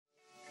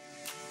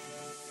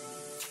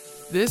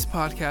This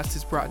podcast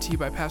is brought to you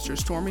by Pastor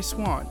Stormy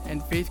Swan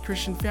and Faith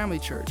Christian Family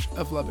Church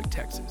of Lubbock,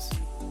 Texas.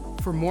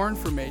 For more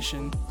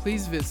information,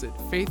 please visit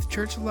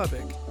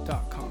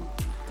faithchurchlubbock.com.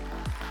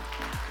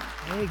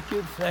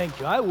 Thank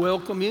you. I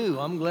welcome you.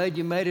 I'm glad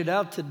you made it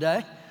out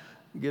today.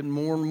 Getting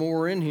more and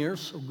more in here,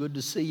 so good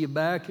to see you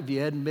back if you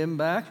hadn't been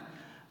back.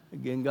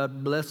 Again,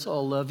 God bless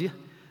all of you.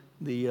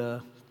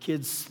 The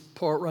kids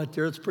part right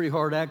there, it's a pretty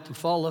hard act to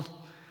follow.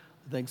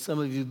 I think some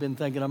of you have been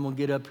thinking I'm going to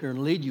get up here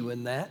and lead you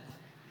in that.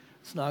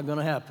 It's not going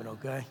to happen,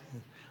 okay?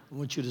 I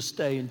want you to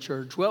stay in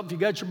church. Well, if you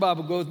got your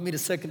Bible, go with me to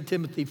 2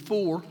 Timothy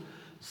 4.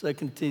 2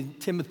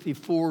 Timothy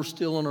 4,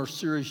 still in our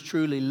series,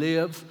 Truly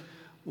Live.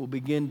 We'll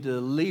begin to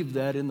leave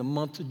that in the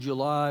month of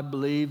July, I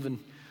believe, and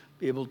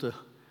be able to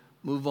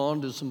move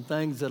on to some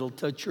things that'll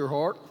touch your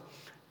heart.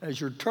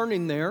 As you're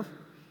turning there,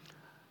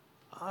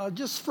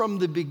 just from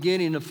the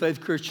beginning of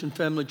Faith Christian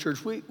Family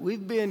Church,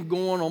 we've been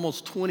going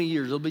almost 20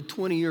 years. It'll be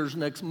 20 years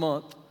next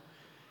month.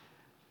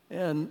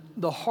 And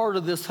the heart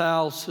of this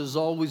house has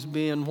always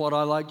been what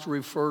I like to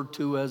refer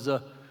to as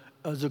a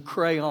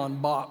crayon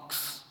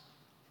box.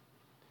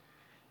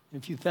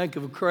 If you think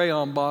of a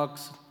crayon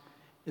box,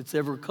 it's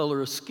every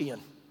color of skin.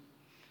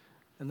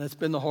 And that's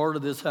been the heart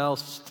of this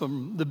house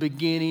from the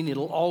beginning.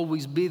 It'll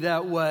always be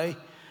that way.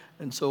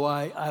 And so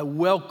I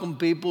welcome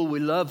people. We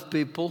love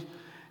people.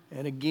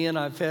 And again,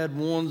 I've had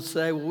one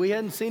say, well, we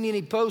hadn't seen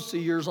any posts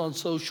of yours on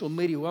social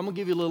media. Well, I'm going to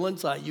give you a little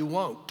insight. You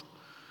won't.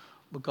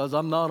 Because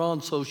I'm not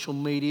on social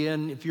media,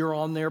 and if you're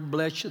on there,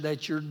 bless you,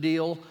 that's your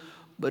deal.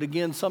 But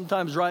again,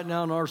 sometimes right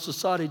now in our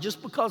society,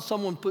 just because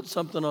someone puts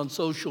something on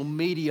social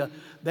media,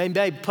 they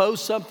may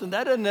post something,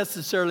 that doesn't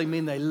necessarily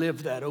mean they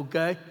live that,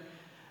 okay?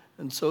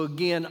 And so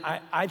again,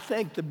 I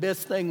think the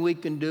best thing we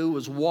can do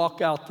is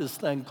walk out this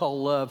thing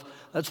called love.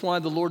 That's why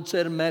the Lord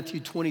said in Matthew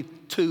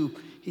 22,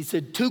 He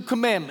said, 2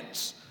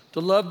 commandments, to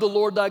love the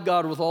Lord thy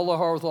God with all thy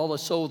heart, with all thy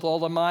soul, with all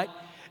thy might,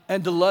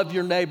 and to love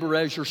your neighbor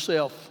as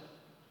yourself.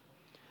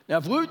 Now,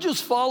 if we would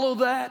just follow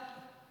that,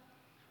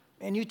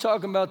 and you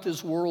talking about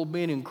this world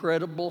being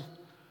incredible,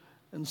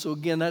 and so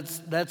again,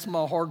 that's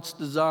my heart's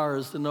desire,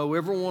 is to know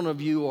every one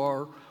of you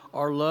are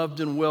loved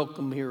and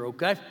welcome here,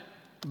 okay?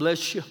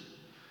 Bless you.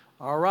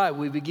 All right,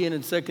 we begin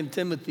in 2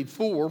 Timothy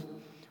 4,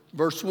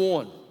 verse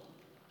 1.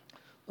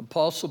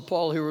 Apostle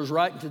Paul here was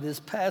writing to this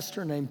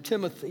pastor named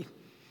Timothy,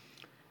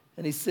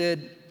 and he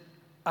said,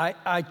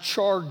 I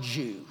charge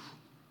you,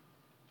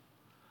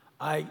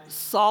 I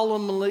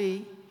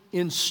solemnly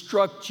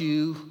instruct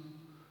you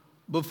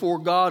before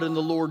God and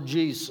the Lord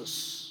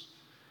Jesus.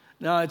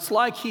 Now, it's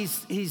like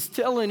he's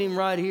telling him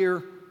right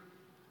here,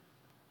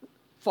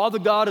 Father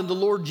God and the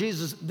Lord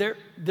Jesus,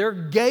 they're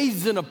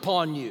gazing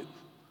upon you.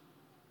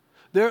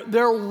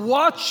 They're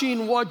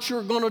watching what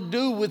you're going to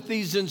do with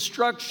these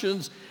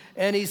instructions.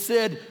 And he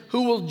said,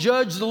 who will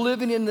judge the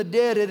living and the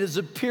dead at his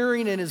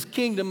appearing in his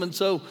kingdom. And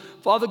so,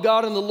 Father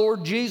God and the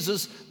Lord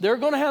Jesus, they're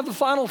going to have the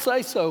final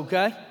say-so,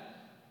 okay?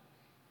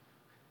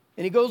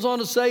 And he goes on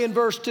to say in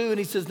verse 2, and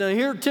he says, now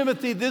here,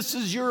 Timothy, this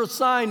is your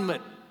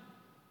assignment.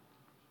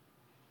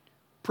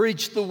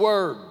 Preach the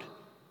word.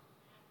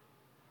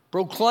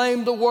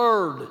 Proclaim the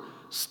word.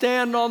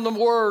 Stand on the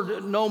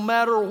word no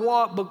matter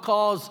what,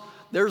 because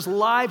there's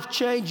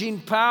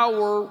life-changing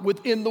power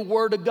within the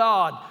word of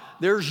God.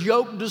 There's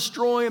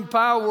yoke-destroying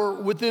power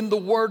within the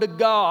word of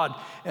God.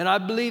 And I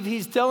believe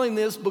he's telling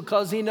this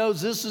because he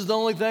knows this is the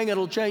only thing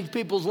that'll change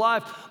people's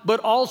life. But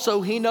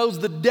also he knows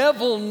the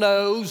devil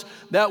knows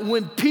that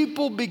when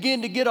people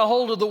begin to get a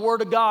hold of the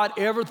word of God,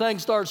 everything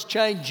starts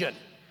changing.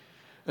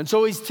 And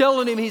so he's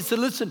telling him, he said,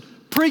 listen,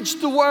 preach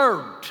the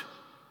word.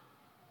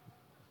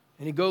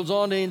 And he goes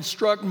on to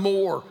instruct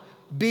more.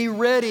 Be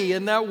ready.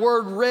 And that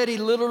word ready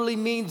literally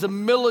means a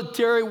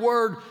military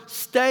word.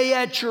 Stay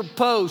at your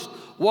post.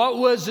 What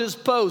was his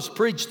post?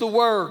 Preach the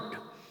word.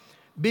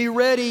 Be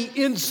ready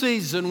in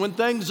season when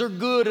things are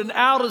good and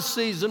out of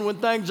season when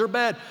things are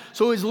bad.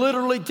 So he's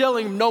literally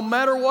telling him, no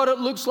matter what it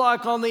looks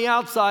like on the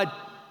outside,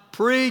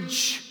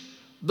 preach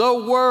the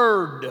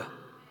word.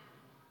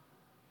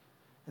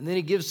 And then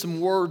he gives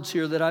some words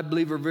here that I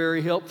believe are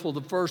very helpful.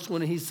 The first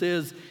one he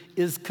says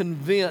is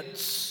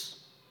convince.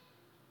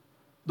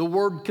 The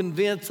word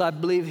convince, I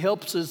believe,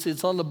 helps us.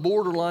 It's on the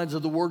borderlines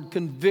of the word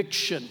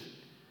conviction.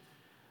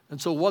 And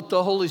so what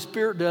the Holy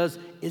Spirit does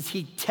is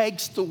he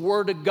takes the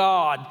word of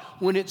God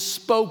when it's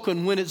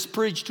spoken, when it's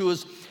preached to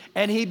us,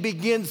 and he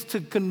begins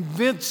to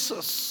convince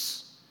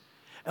us.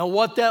 And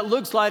what that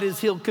looks like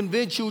is he'll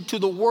convince you to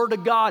the word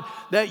of God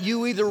that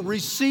you either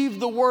receive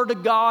the word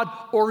of God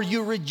or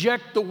you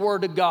reject the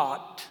word of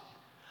God.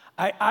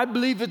 I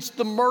believe it's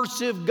the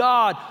mercy of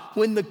God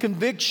when the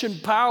conviction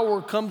power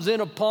comes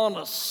in upon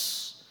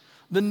us.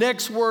 The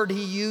next word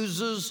he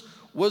uses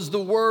was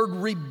the word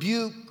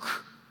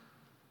rebuke.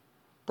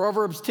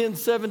 Proverbs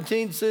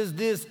 10:17 says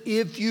this,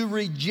 if you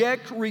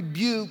reject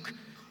rebuke,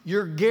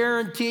 you're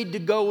guaranteed to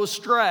go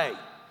astray.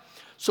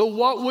 So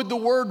what would the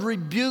word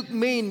rebuke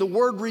mean? The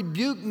word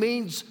rebuke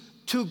means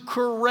to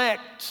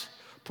correct.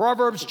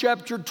 Proverbs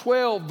chapter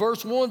 12,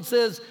 verse 1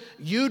 says,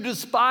 you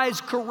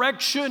despise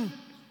correction,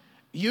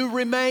 you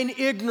remain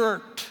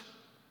ignorant.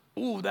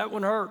 Ooh, that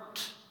one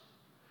hurt.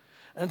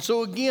 And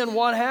so again,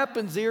 what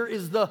happens here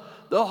is the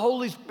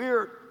Holy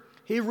Spirit,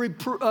 He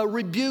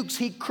rebukes,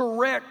 He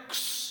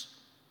corrects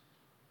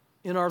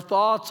in our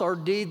thoughts, our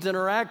deeds, and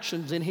our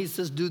actions. And He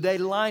says, do they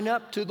line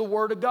up to the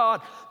Word of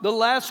God? The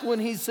last one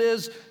He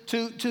says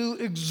to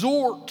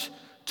exhort,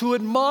 to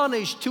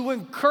admonish, to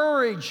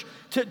encourage,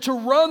 to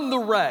run the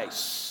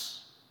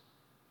race,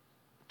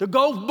 to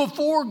go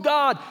before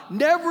God,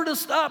 never to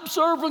stop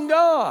serving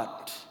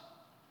God.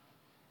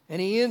 And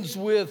He ends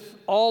with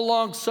all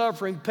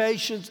long-suffering,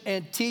 patience,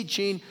 and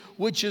teaching,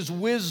 which is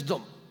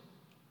wisdom.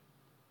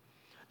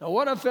 Now,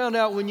 what I found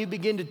out when you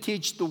begin to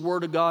teach the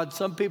Word of God,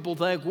 some people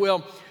think,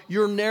 well,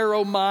 you're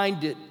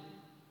narrow-minded,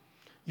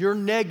 you're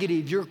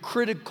negative, you're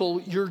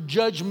critical, you're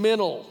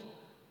judgmental.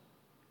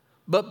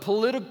 But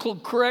political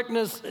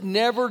correctness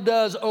never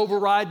does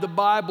override the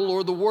Bible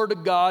or the Word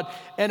of God,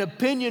 and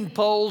opinion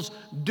polls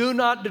do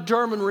not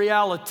determine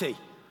reality,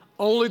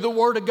 only the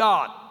Word of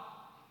God.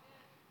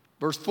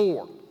 Verse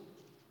 4.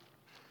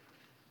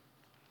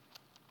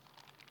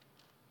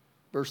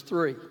 Verse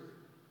 3.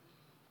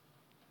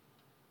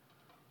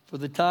 For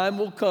the time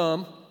will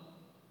come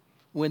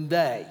when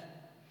they,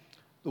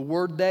 the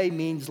word they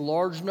means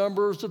large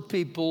numbers of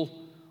people,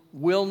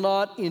 will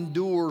not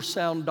endure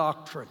sound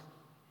doctrine.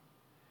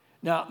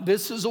 Now,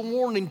 this is a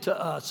warning to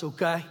us,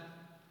 okay?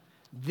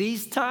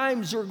 These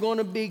times are going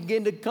to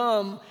begin to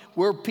come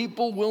where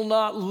people will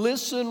not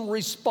listen,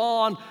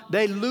 respond.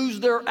 They lose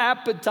their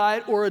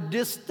appetite or a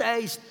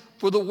distaste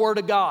for the Word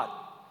of God.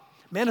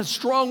 Man, a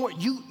strong word.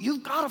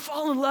 You've got to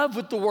fall in love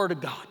with the Word of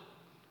God.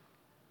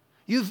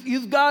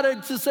 You've got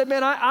to say,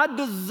 man, I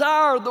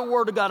desire the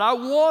Word of God. I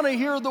want to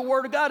hear the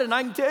Word of God. And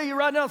I can tell you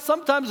right now,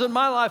 sometimes in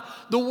my life,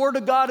 the Word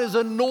of God is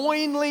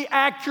annoyingly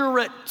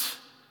accurate.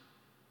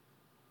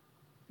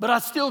 But I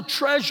still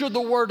treasure the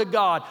Word of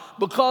God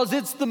because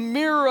it's the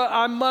mirror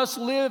I must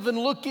live and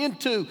look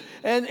into.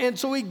 And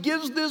so He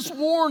gives this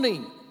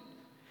warning.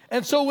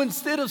 And so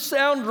instead of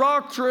sound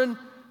doctrine,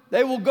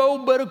 they will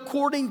go but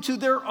according to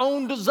their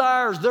own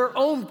desires, their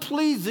own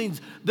pleasings,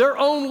 their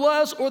own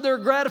lust, or their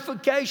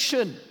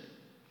gratification.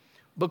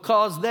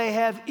 Because they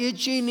have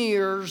itching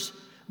ears,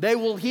 they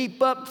will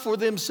heap up for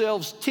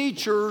themselves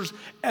teachers,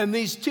 and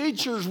these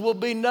teachers will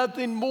be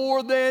nothing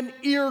more than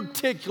ear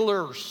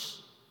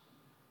ticklers.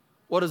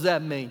 What does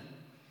that mean?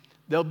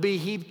 They'll be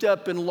heaped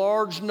up in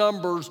large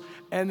numbers,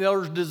 and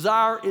their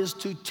desire is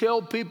to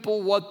tell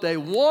people what they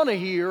want to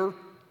hear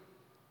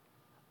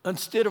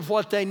instead of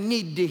what they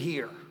need to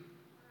hear.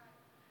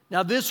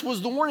 Now, this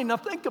was the warning. Now,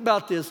 think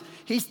about this.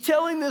 He's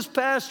telling this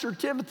pastor,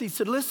 Timothy, he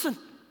said, listen,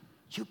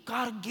 you've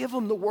got to give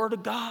them the Word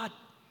of God.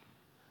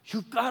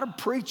 You've got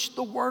to preach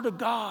the Word of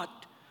God.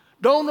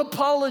 Don't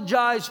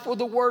apologize for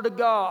the Word of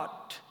God.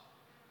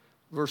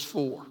 Verse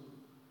 4,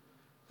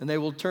 and they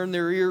will turn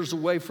their ears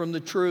away from the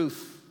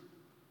truth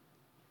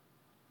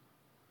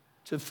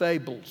to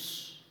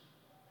fables.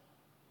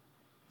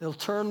 They'll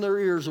turn their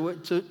ears away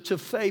to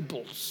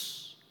fables.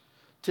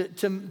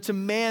 To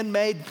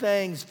man-made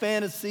things,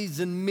 fantasies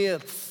and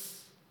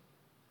myths.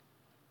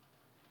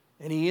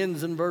 And he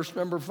ends in verse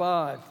number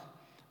 5.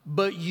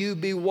 But you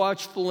be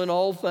watchful in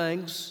all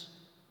things,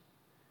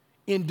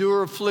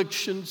 endure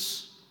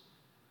afflictions.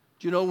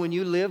 Do you know when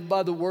you live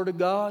by the Word of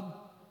God,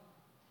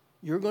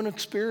 you're going to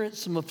experience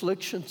some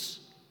afflictions.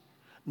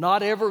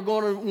 Not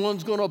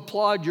everyone's going to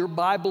applaud your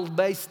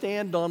Bible-based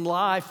stand on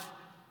life.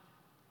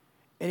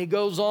 And he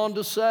goes on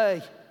to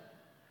say,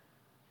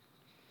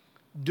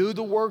 do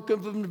the work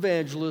of an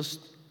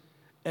evangelist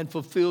and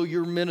fulfill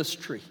your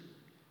ministry.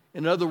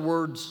 In other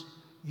words,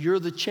 you're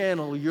the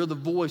channel, you're the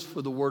voice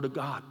for the Word of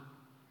God.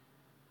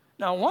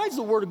 Now, why is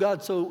the Word of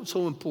God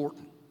so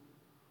important?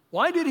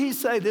 Why did he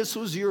say this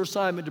was your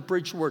assignment to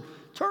preach the Word?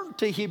 Turn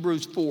to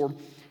Hebrews 4,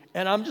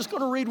 and I'm just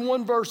going to read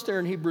one verse there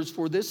in Hebrews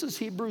 4. This is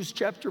Hebrews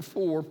chapter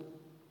 4,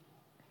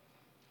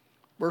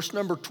 verse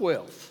number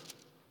 12.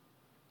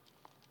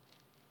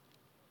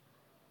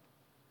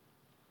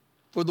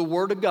 For the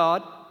Word of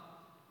God,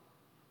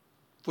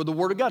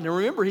 now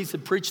remember, he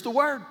said, preach the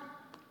Word.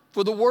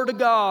 For the Word of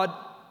God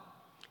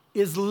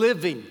is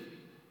living.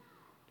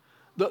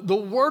 The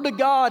Word of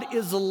God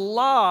is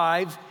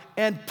alive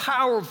and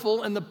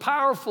powerful, and the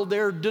powerful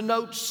there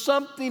denotes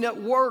something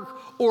at work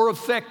or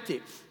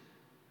effective.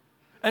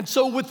 And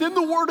so within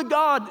the Word of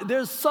God,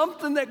 there's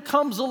something that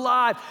comes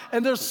alive,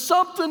 and there's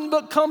something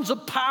that becomes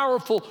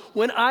powerful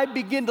when I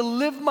begin to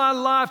live my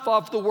life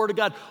off the Word of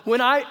God,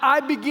 when I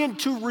begin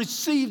to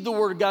receive the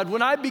Word of God,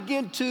 when I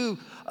begin to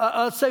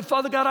say,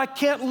 Father God, I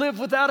can't live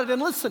without it.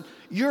 And listen,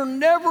 you're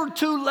never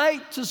too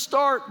late to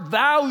start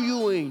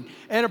valuing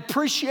and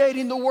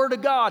appreciating the Word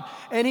of God.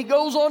 And he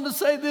goes on to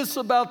say this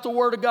about the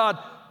Word of God,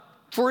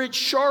 for it's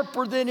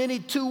sharper than any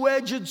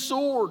two-edged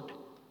sword.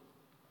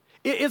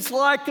 It's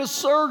like a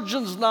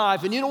surgeon's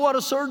knife. And you know what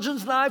a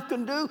surgeon's knife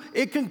can do?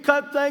 It can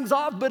cut things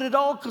off, but it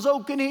also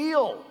can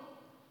heal.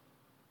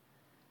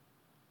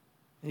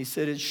 And he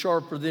said it's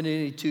sharper than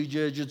any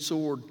two-edged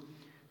sword,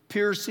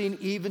 piercing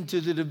even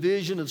to the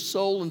division of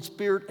soul and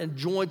spirit and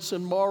joints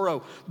and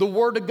marrow. The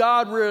Word of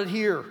God right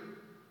here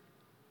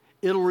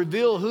It'll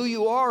reveal who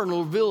you are and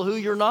it'll reveal who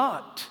you're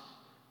not.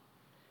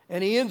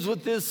 And he ends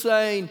with this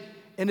saying,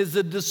 and is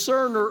a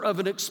discerner of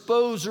an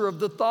exposer of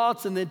the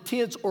thoughts and the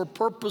intents or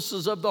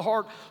purposes of the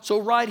heart. So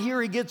right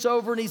here he gets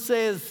over and he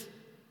says,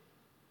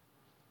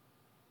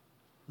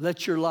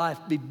 let your life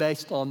be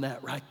based on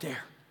that right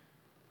there.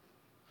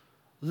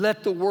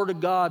 Let the Word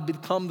of God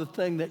become the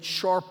thing that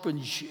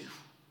sharpens you.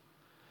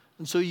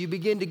 And so you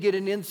begin to get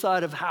an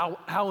insight of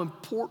how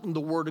important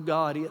the Word of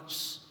God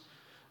is.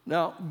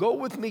 Now, go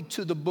with me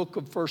to the book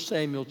of 1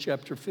 Samuel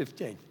chapter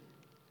 15.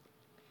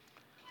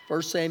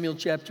 1 Samuel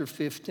chapter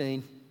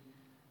 15.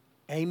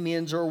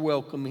 Amens are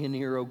welcome in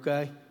here,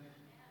 okay?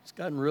 It's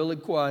gotten really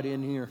quiet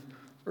in here.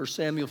 1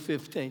 Samuel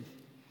 15.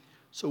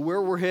 So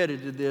where we're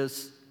headed to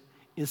this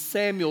is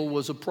Samuel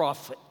was a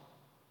prophet.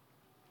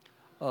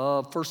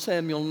 1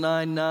 Samuel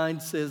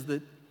 9:9 says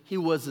that he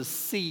was a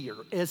seer,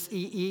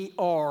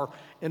 S-E-E-R.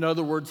 In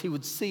other words, he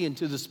would see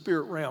into the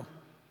spirit realm.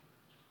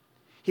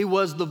 He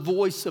was the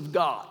voice of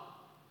God.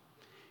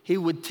 He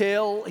would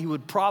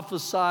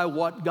prophesy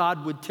what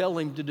God would tell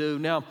him to do.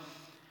 Now,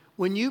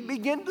 when you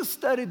begin to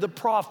study the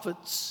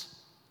prophets,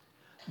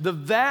 the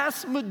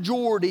vast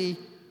majority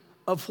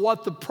of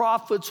what the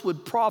prophets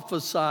would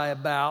prophesy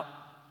about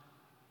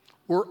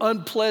were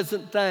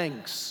unpleasant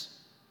things.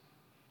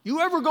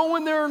 You ever go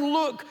in there and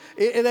look?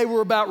 They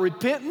were about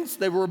repentance.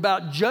 They were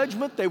about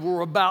judgment. They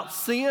were about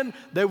sin.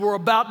 They were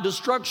about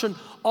destruction.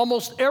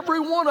 Almost every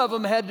one of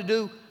them had to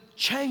do,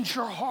 change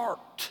your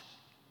heart.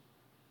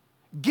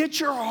 Get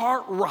your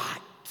heart right.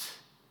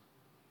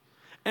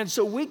 And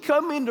so we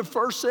come into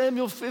 1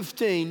 Samuel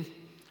 15,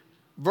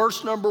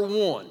 verse number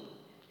 1.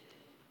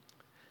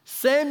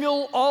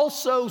 Samuel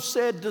also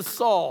said to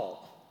Saul,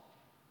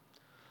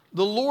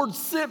 the Lord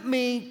sent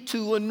me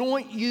to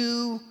anoint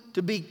you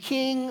to be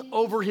king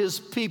over his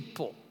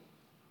people.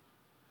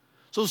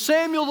 So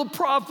Samuel the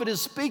prophet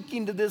is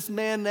speaking to this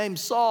man named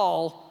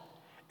Saul,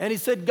 and he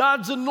said,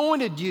 God's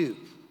anointed you.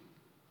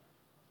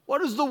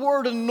 What does the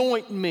word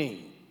anoint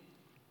mean?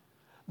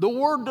 The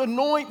word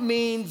anoint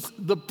means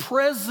the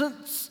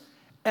presence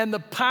and the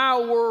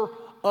power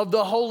of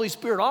the Holy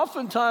Spirit.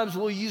 Oftentimes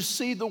when you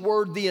see the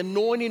word the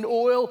anointing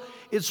oil,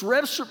 it's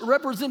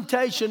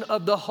representation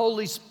of the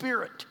Holy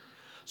Spirit.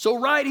 So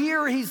right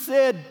here he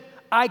said,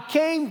 I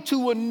came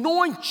to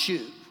anoint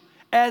you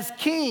as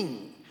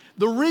king.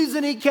 The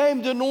reason he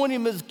came to anoint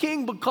him as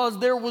king because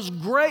there was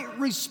great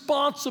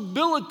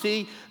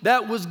responsibility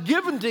that was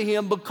given to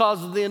him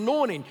because of the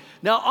anointing.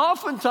 Now,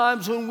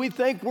 oftentimes when we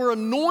think we're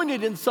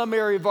anointed in some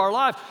area of our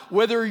life,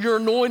 whether you're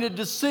anointed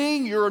to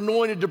sing, you're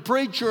anointed to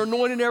preach, you're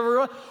anointed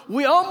everywhere,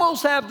 we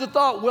almost have the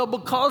thought, well,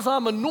 because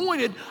I'm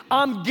anointed,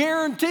 I'm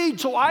guaranteed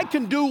so I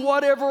can do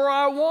whatever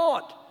I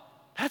want.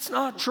 That's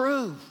not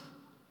true.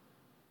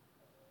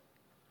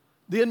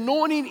 The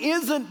anointing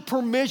isn't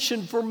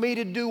permission for me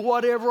to do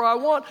whatever I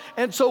want.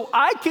 And so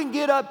I can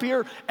get up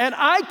here and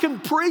I can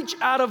preach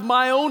out of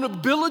my own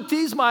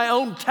abilities, my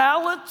own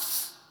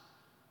talents.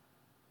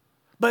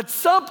 But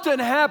something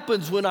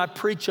happens when I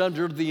preach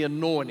under the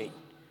anointing.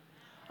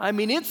 I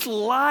mean, it's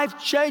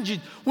life-changing.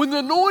 When the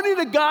anointing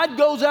of God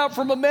goes out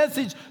from a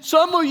message,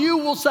 some of you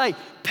will say,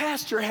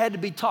 Pastor had to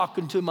be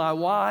talking to my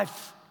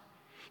wife.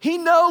 He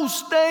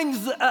knows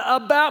things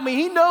about me.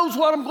 He knows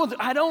what I'm going through.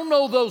 I don't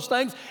know those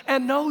things.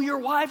 And no, your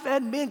wife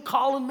hadn't been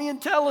calling me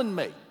and telling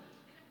me.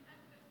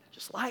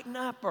 Just lighten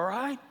up, all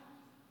right?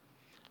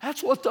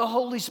 That's what the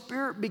Holy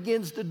Spirit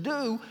begins to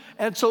do.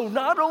 And so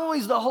not only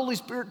does the Holy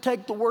Spirit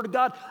take the Word of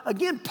God,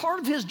 again, part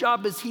of His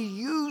job is He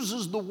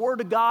uses the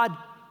Word of God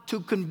to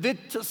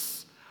convict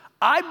us.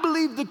 I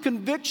believe the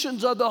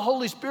convictions of the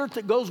Holy Spirit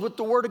that goes with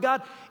the Word of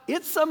God,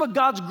 it's some of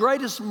God's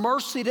greatest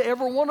mercy to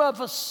every one of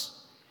us.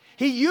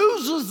 He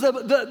uses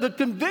the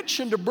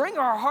conviction to bring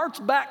our hearts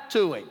back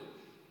to Him.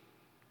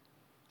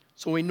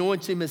 So He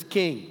anoints him as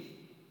king.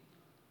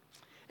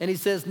 And He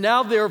says,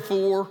 now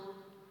therefore,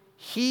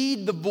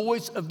 heed the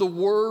voice of the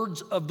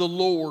words of the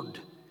Lord.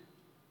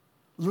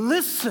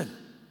 Listen.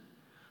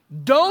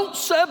 Don't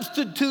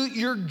substitute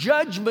your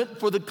judgment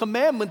for the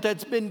commandment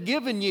that's been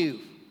given you.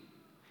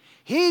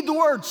 Heed the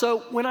word.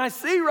 So when I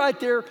see right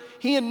there,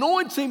 He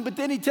anoints him, but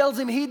then He tells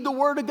him, heed the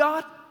word of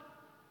God.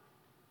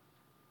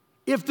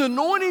 If the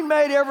anointing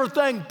made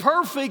everything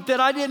perfect that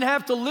I didn't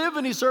have to live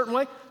any certain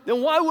way,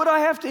 then why would I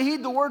have to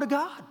heed the word of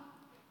God?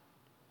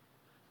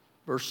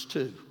 Verse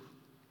 2.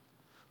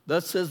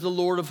 Thus says the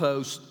Lord of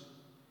hosts,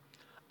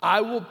 I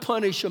will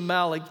punish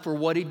Amalek for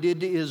what he did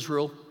to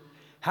Israel,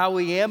 how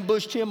he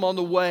ambushed him on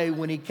the way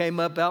when he came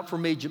up out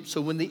from Egypt.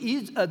 So when the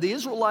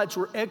Israelites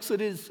were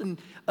exiting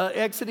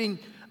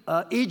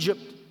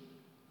Egypt,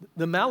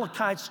 the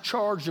Amalekites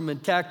charged them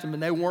and attacked them,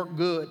 and they weren't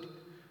good.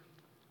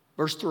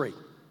 Verse 3.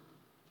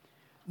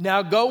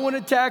 Now go and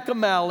attack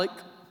Amalek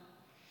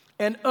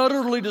and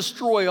utterly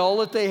destroy all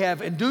that they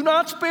have, and do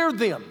not spare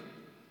them,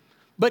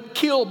 but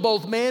kill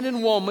both man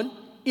and woman,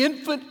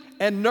 infant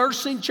and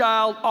nursing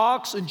child,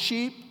 ox and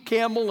sheep,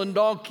 camel and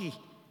donkey.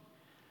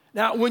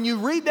 Now, when you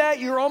read that,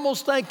 you're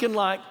almost thinking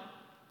like,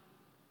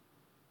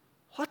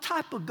 what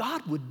type of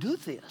God would do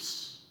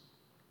this?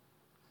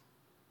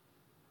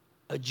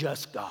 a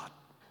just God.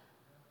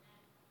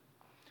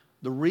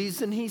 The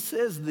reason he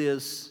says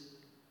this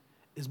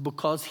is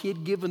because he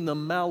had given the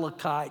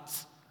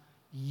Amalekites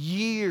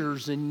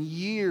years and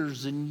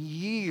years and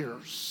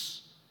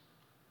years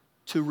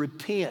to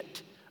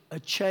repent, a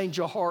change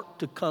of heart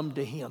to come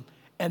to him.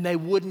 And they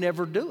would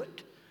never do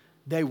it.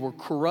 They were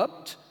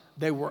corrupt.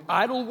 They were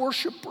idol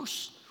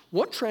worshipers.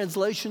 One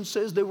translation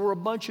says they were a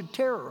bunch of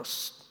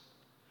terrorists.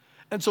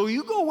 And so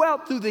you go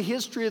out through the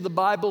history of the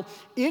Bible,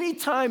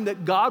 anytime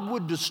that God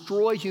would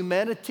destroy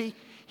humanity,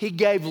 he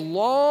gave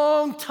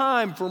long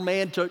time for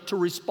man to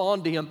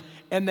respond to him,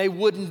 and they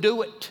wouldn't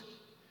do it.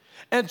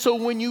 And so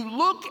when you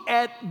look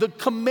at the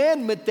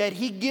commandment that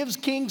he gives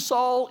King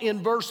Saul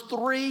in verse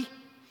 3,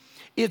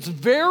 it's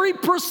very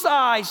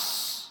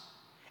precise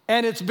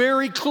and it's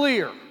very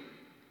clear.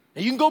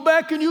 Now you can go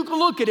back and you can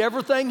look at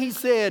everything he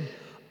said.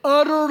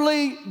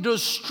 Utterly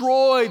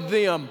destroy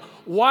them,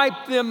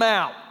 wipe them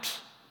out.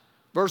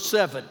 Verse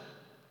 7.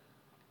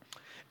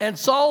 And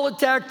Saul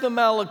attacked the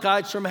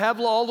Amalekites from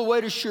Havilah all the way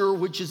to Shur,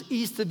 which is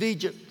east of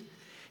Egypt.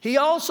 He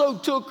also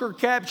took or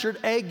captured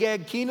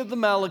Agag, king of the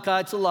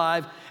Amalekites,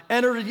 alive,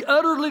 and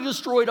utterly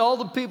destroyed all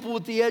the people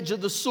with the edge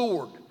of the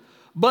sword.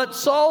 But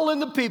Saul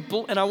and the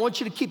people, and I want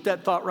you to keep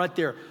that thought right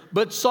there.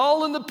 But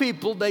Saul and the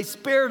people, they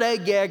spared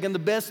Agag and the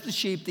best of the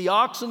sheep, the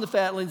oxen, the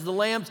fatlings, the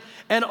lambs,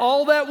 and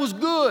all that was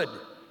good.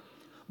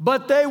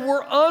 But they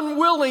were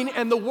unwilling,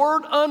 and the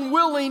word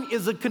unwilling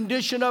is a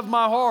condition of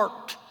my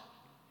heart.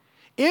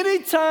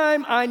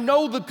 Anytime I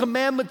know the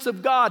commandments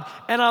of God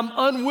and I'm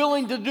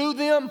unwilling to do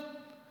them,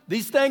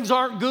 these things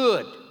aren't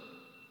good.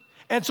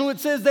 And so it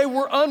says they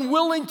were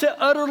unwilling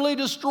to utterly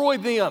destroy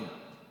them.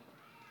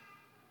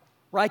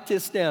 Write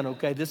this down,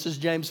 okay? This is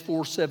James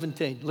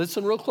 4:17.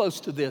 Listen real close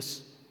to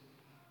this.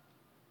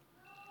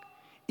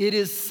 It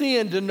is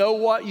sin to know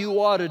what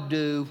you ought to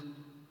do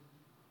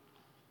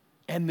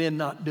and then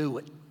not do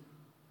it.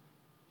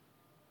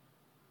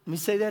 Let me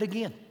say that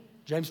again.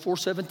 James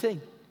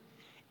 4:17.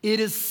 It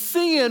is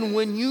sin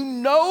when you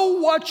know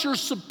what you're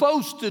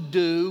supposed to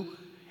do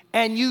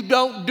and you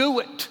don't do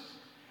it.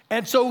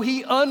 And so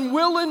he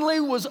unwillingly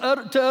was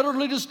to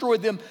utterly destroy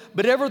them,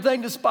 but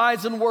everything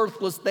despised and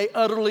worthless they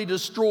utterly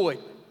destroyed.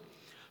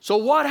 So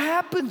what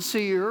happens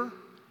here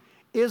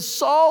is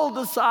Saul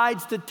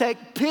decides to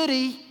take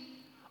pity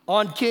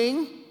on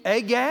King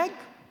Agag,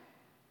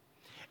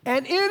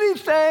 and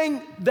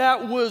anything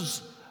that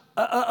was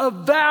a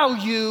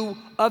value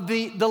of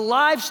the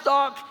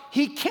livestock,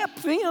 he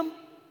kept them.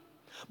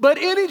 But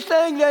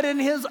anything that in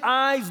his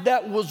eyes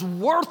that was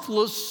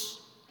worthless,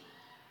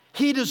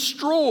 he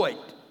destroyed.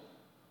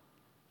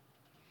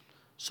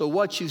 So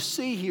what you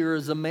see here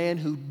is a man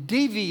who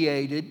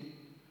deviated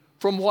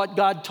from what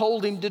God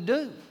told him to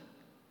do.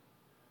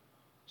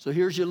 So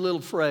here's your little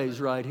phrase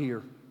right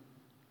here.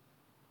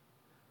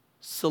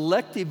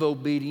 Selective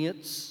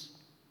obedience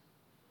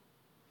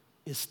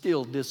is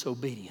still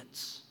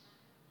disobedience.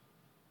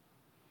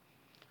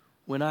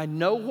 When I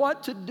know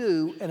what to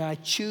do and I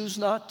choose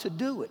not to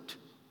do it,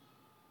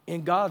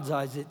 in God's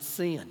eyes it's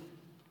sin.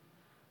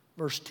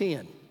 Verse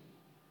 10.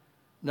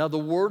 Now the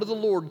word of the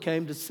Lord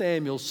came to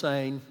Samuel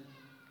saying,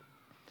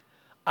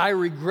 I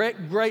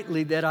regret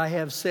greatly that I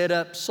have set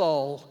up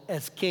Saul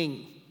as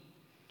king.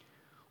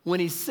 When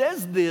he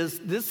says this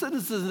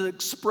is an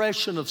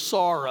expression of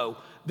sorrow.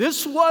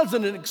 This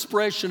wasn't an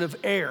expression of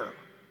error,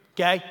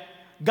 okay?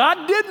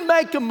 God didn't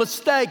make a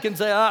mistake and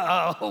say,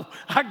 uh-oh,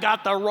 I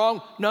got that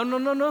wrong.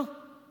 No.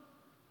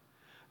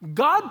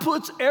 God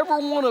puts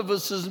every one of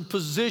us in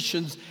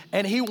positions,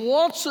 and he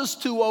wants us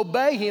to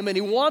obey him, and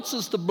he wants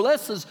us to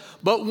bless us.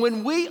 But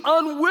when we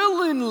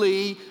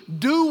unwillingly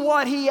do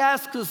what he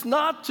asks us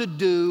not to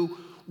do,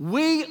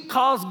 we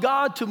cause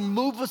God to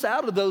move us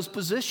out of those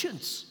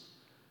positions.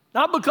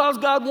 Not because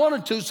God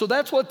wanted to, so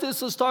that's what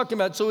this is talking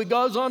about. So he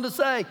goes on to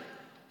say,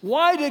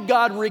 why did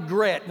God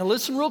regret? Now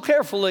listen real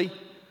carefully,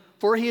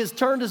 for he has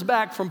turned his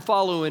back from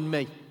following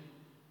me.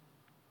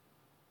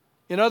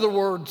 In other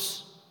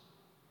words,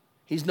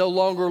 he's no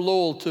longer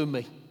loyal to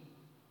me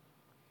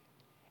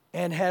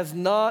and has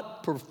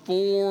not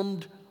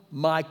performed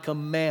my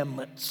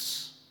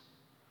commandments.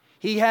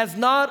 He has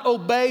not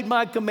obeyed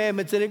my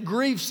commandments, and it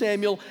grieved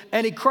Samuel,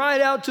 and he cried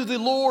out to the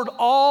Lord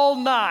all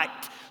night.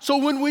 So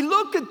when we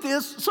look at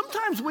this,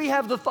 sometimes we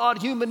have the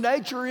thought human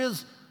nature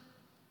is,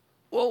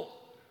 well,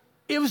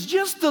 it was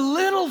just a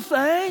little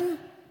thing.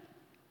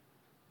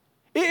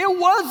 It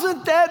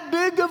wasn't that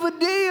big of a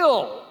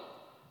deal.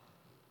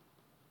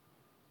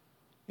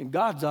 In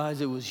God's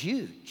eyes, it was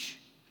huge.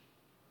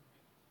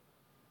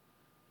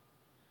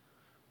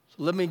 So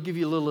let me give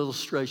you a little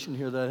illustration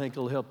here that I think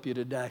will help you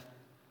today.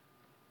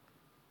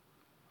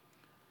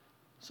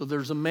 So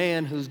there's a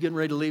man who's getting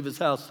ready to leave his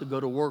house to go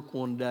to work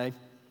one day.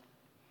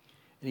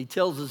 And he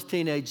tells his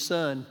teenage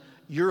son,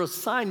 your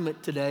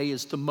assignment today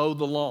is to mow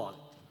the lawn,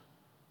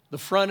 the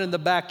front and the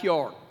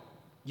backyard.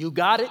 You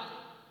got it?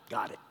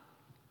 Got it.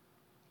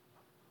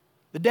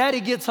 The daddy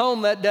gets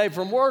home that day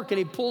from work and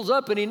he pulls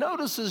up and he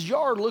notices his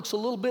yard looks a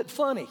little bit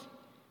funny.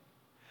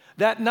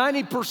 that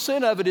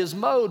 90% of it is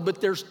mowed,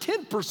 but there's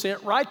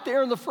 10% right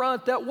there in the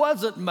front that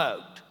wasn't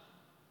mowed.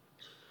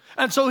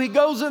 And so he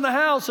goes in the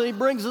house and he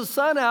brings his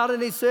son out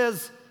and he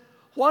says,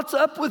 "What's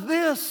up with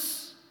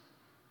this?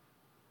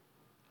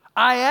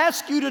 I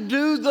ask you to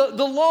do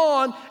the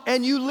lawn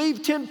and you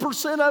leave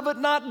 10% of it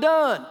not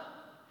done."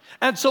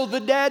 And so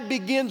the dad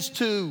begins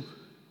to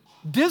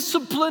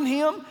discipline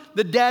him.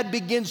 The dad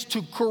begins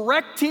to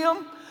correct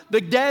him.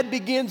 The dad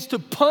begins to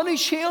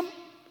punish him.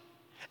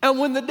 And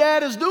when the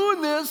dad is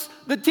doing this,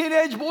 the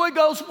teenage boy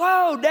goes,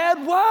 "Whoa,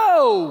 Dad,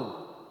 whoa.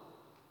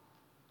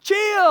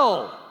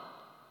 Chill.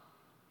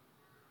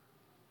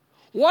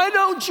 Why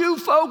don't you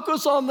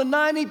focus on the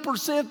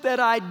 90% that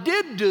I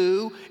did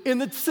do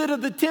instead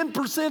of the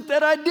 10%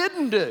 that I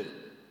didn't do?"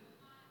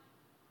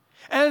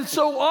 And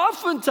so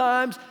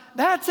oftentimes,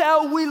 that's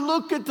how we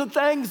look at the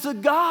things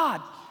of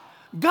God.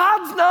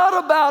 God's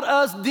not about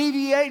us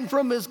deviating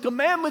from His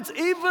commandments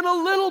even a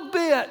little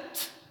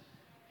bit.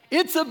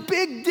 It's a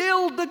big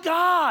deal to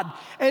God.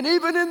 And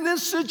even in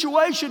this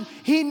situation,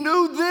 He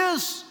knew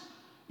this.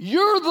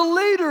 You're the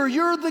leader,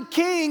 you're the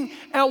king,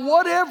 and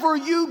whatever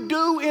you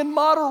do in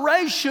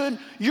moderation,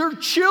 your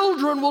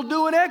children will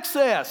do in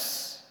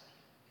excess.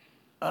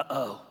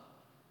 Uh-oh.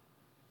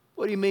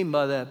 What do you mean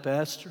by that,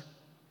 Pastor?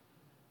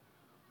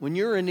 When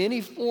you're in any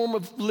form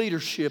of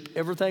leadership,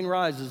 everything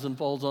rises and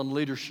falls on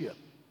leadership.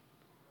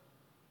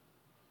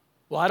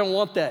 Well, I don't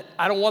want that.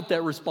 I don't want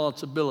that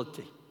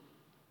responsibility.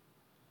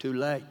 Too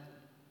late.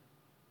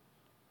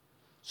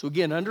 So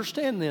again,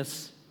 understand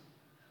this.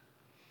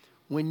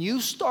 When you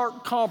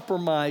start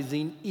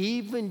compromising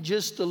even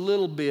just a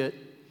little bit,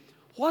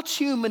 what's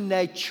human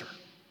nature?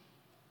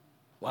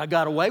 Well, I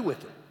got away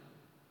with it.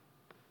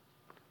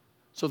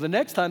 So the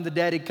next time the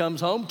daddy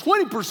comes home,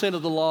 20%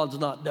 of the lawn's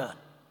not done.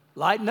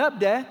 Lighten up,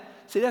 Dad.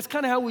 See, that's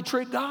kind of how we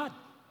treat God.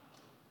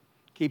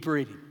 Keep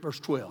reading, verse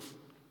 12.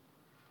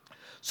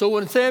 So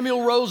when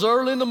Samuel rose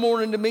early in the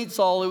morning to meet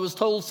Saul, it was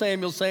told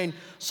Samuel, saying,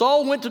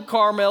 "Saul went to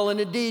Carmel, and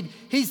indeed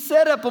he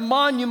set up a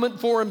monument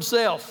for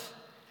himself."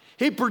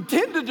 He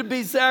pretended to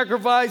be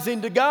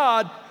sacrificing to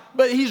God,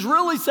 but he's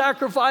really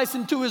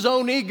sacrificing to his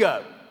own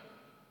ego.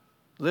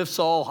 Lift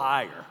Saul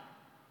higher.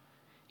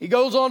 He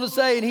goes on to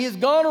say, "And he has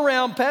gone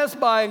around, passed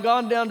by, and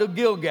gone down to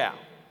Gilgal."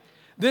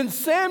 Then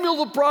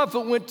Samuel the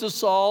prophet went to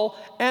Saul,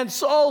 and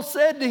Saul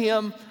said to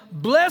him,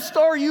 "Blessed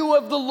are you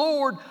of the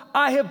Lord.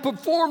 I have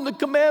performed the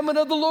commandment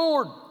of the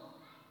Lord."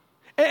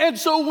 And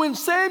so when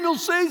Samuel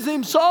sees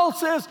him, Saul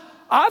says,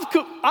 I've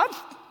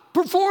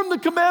performed the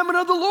commandment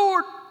of the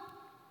Lord.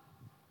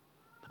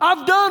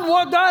 I've done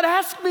what God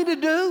asked me to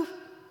do.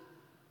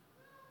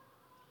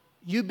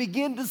 You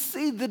begin to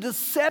see the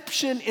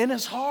deception in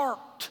his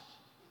heart.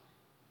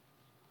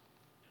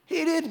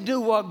 He didn't do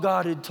what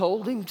God had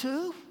told him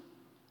to.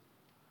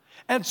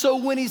 And so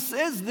when he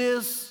says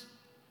this,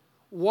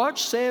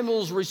 watch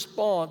Samuel's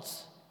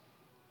response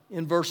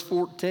in verse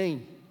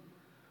 14.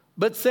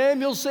 But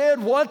Samuel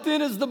said, "What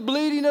then is the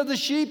bleating of the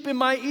sheep in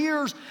my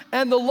ears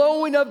and the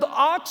lowing of the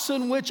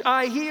oxen which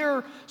I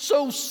hear?"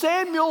 So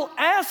Samuel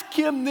asked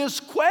him this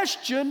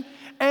question,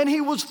 and he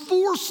was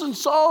forcing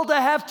Saul to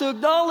have to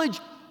acknowledge,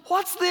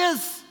 what's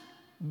this?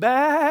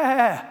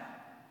 Bah.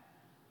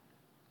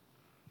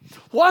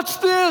 What's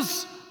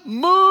this?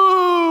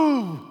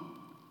 Moo.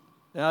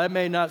 Now, that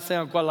may not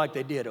sound quite like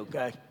they did,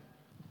 okay?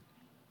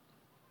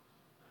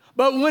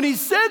 But when he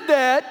said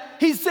that,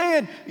 he's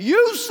saying,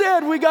 you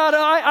said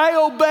I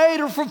obeyed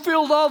or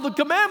fulfilled all the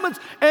commandments,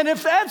 and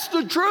if that's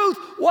the truth,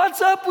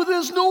 what's up with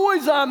this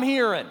noise I'm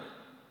hearing?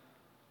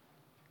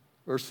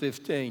 Verse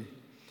 15.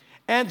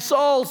 And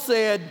Saul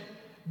said,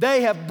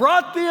 "They have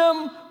brought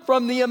them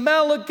from the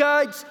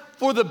Amalekites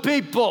for the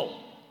people."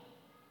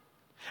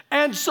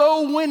 And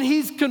so when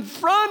he's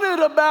confronted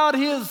about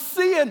his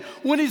sin,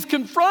 when he's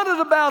confronted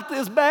about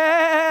this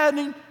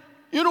bad,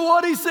 you know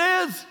what he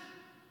says?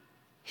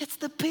 It's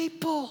the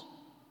people.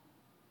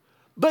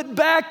 But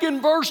back in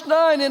verse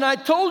 9, and I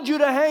told you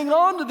to hang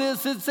on to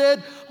this, it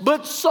said,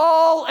 "But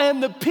Saul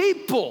and the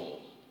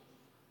people."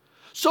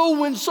 So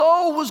when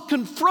Saul was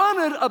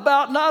confronted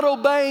about not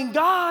obeying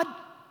God,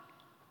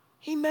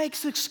 he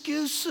makes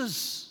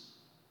excuses.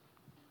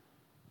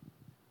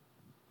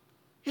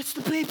 It's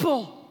the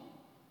people.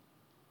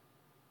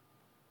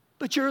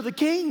 But you're the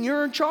king,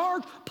 you're in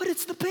charge, but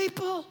it's the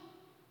people.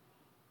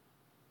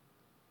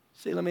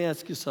 See, let me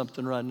ask you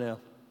something right now.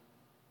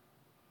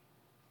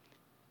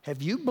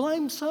 Have you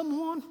blamed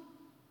someone?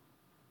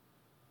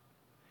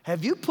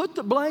 Have you put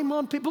the blame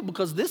on people?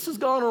 Because this has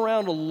gone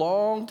around a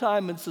long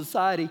time in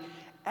society.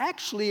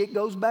 Actually, it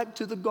goes back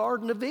to the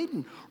Garden of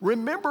Eden.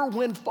 Remember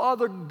when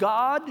Father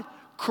God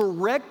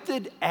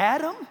corrected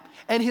Adam?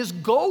 And his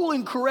goal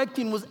in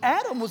correcting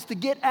Adam was to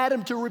get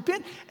Adam to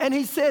repent. And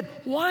he said,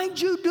 "Why'd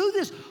you do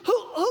this?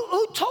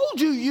 Who told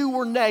you you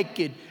were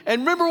naked?"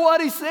 And remember what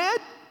he said?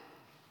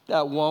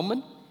 That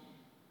woman.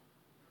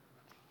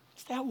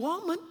 It's that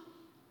woman.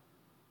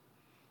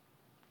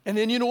 And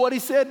then you know what he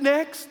said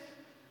next?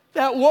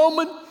 That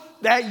woman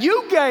that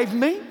you gave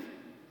me.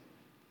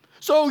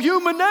 So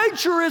human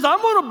nature is,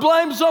 I'm going to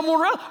blame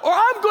someone else, or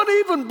I'm going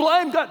to even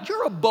blame God.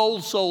 You're a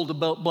bold soul to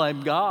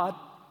blame God.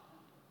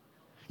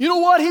 You know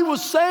what he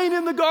was saying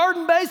in the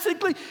garden,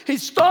 basically? He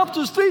stomped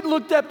his feet and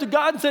looked up to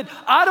God and said,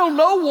 I don't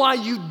know why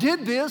you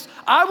did this.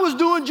 I was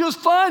doing just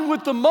fine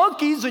with the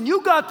monkeys, and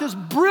you got this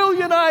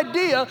brilliant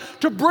idea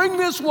to bring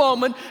this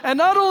woman. And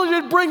not only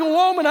did bring a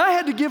woman, I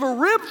had to give a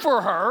rib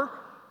for her.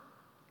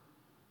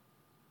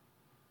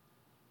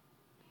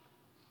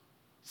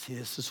 See,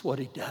 this is what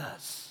he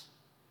does.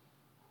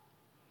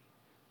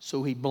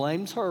 So he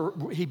blames her.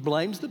 He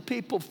blames the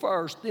people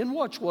first. Then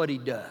watch what he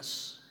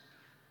does.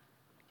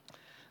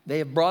 They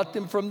have brought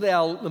them from the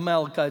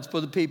Amalekites for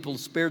the people,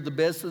 spared the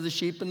best of the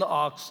sheep and the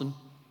oxen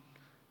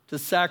to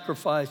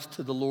sacrifice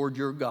to the Lord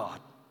your God.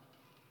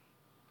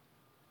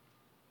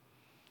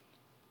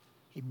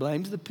 He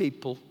blames the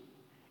people.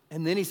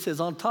 And then he says,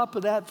 on top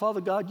of that,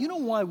 Father God, you know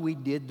why we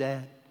did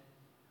that?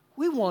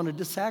 We wanted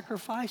to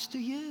sacrifice to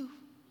you.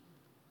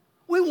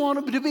 We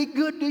wanted to be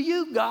good to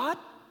you, God.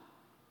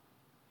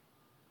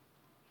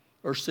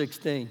 Verse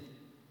 16.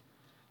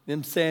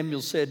 Then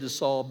Samuel said to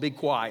Saul, be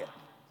quiet.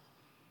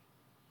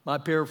 My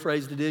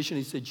paraphrased edition,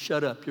 he said,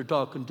 shut up, you're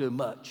talking too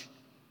much.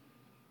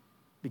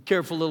 Be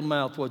careful, little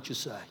mouth, what you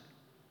say.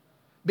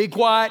 Be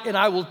quiet, and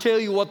I will tell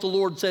you what the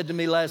Lord said to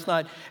me last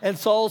night. And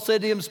Saul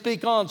said to him,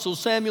 speak on. So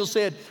Samuel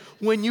said,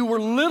 when you were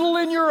little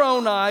in your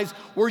own eyes,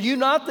 were you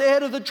not the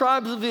head of the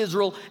tribes of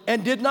Israel,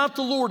 and did not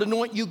the Lord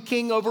anoint you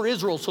king over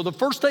Israel? So the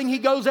first thing he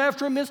goes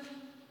after him is,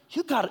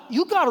 you got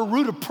a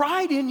root of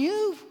pride in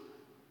you.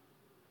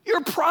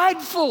 You're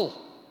prideful.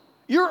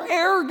 You're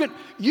arrogant.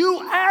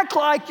 You act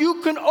like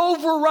you can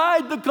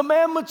override the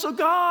commandments of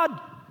God.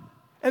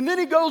 And then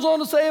he goes on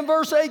to say in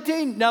verse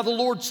 18, now the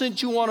Lord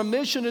sent you on a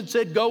mission and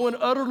said, go and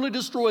utterly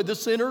destroy the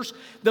sinners,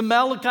 the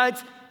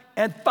Amalekites,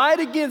 and fight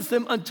against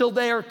them until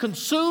they are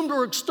consumed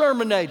or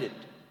exterminated.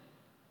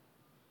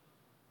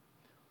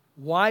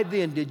 Why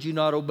then did you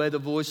not obey the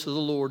voice of the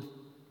Lord?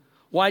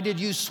 Why did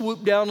you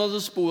swoop down on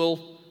the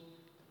spoil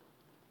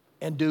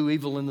and do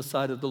evil in the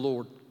sight of the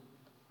Lord?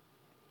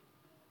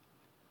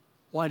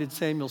 Why did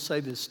Samuel say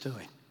this to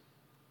him?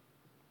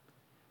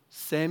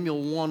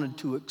 Samuel wanted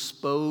to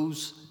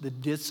expose the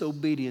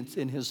disobedience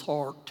in his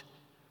heart,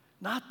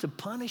 not to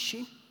punish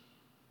him.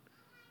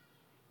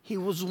 He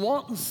was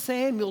wanting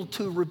Saul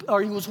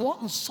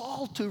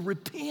to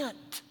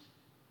repent.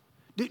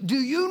 Do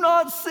you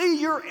not see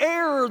your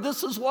error?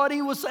 This is what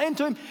he was saying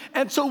to him.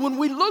 And so when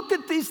we look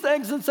at these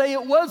things and say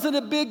it wasn't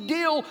a big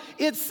deal,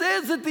 it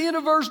says at the end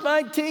of verse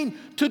 19,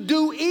 to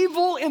do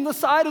evil in the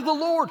sight of the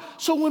Lord.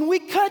 So when we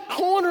cut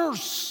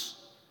corners,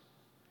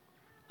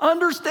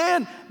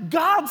 understand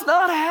God's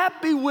not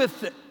happy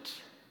with it.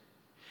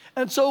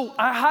 And so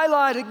I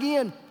highlight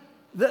again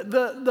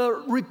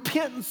the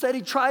repentance that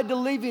he tried to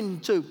lead him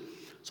to.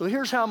 So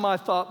here's how my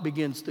thought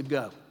begins to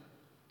go.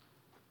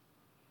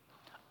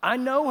 I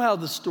know how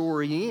the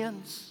story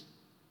ends.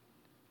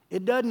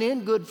 It doesn't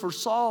end good for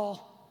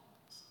Saul.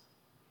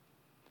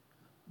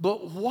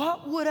 But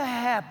what would have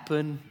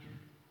happened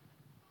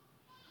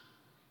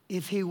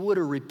if he would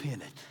have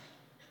repented?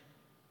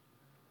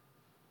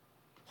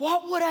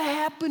 What would have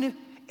happened if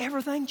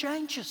everything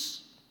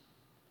changes?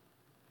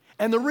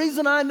 And the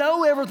reason I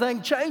know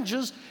everything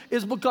changes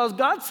is because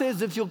God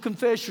says if you'll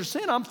confess your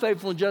sin, I'm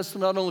faithful and just to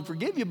not only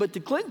forgive you, but to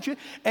cleanse you.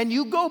 And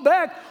you go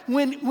back,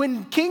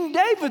 when King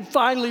David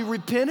finally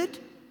repented,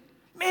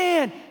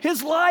 man,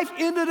 his life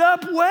ended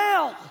up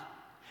well.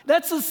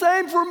 That's the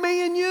same for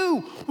me and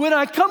you. When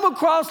I come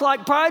across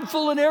like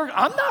prideful and arrogant,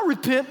 I'm not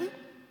repenting.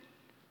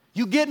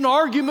 You get an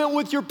argument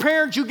with your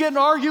parents, you get an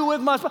argument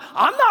with my spouse.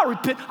 I'm not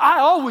repenting.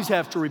 I always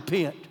have to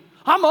repent.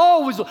 I'm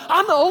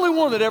the only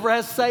one that ever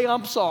has to say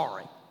I'm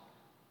sorry.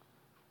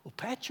 Well,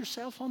 pat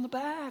yourself on the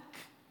back.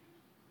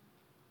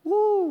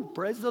 Woo,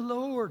 praise the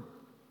Lord.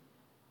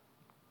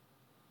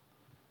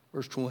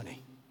 Verse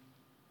 20.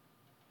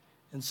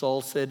 And Saul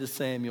said to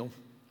Samuel,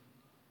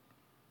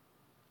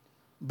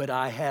 but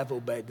I have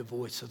obeyed the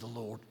voice of the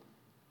Lord.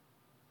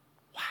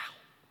 Wow.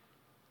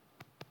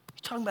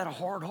 You're talking about a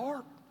hard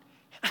heart.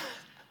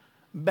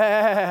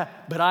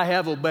 But I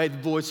have obeyed the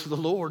voice of the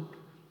Lord.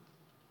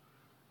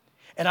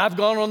 And I've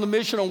gone on the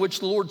mission on which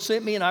the Lord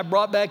sent me, and I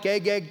brought back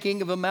Agag,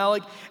 king of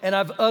Amalek, and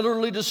I've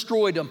utterly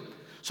destroyed him.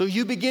 So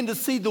you begin to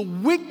see the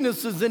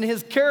weaknesses in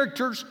his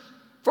characters.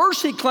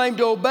 First, he claimed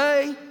to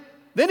obey.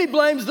 Then he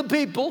blames the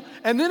people.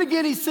 And then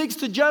again, he seeks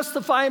to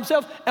justify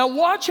himself. And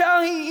watch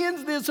how he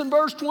ends this in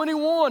verse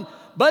 21.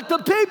 But the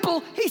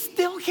people, he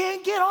still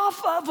can't get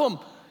off of them.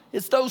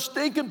 It's those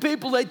stinking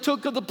people. They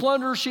took of the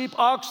plunder, sheep,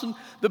 oxen,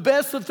 the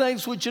best of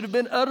things which should have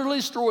been utterly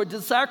destroyed,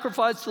 to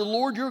sacrifice to the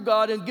Lord your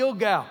God in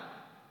Gilgal.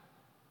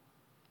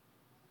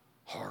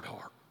 Hard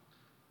heart.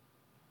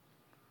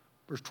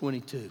 Verse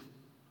 22.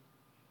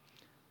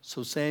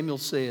 So Samuel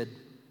said,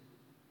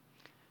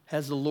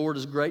 has the Lord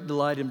as great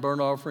delight in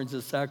burnt offerings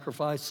and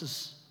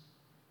sacrifices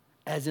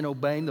as in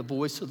obeying the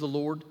voice of the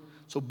Lord?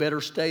 So better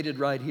stated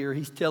right here,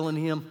 he's telling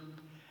him,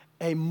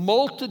 a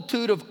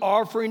multitude of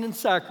offering and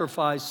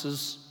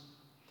sacrifices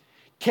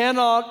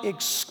cannot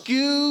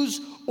excuse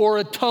or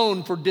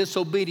atone for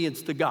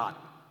disobedience to God.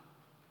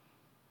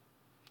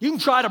 You can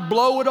try to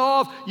blow it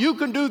off. You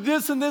can do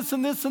this and this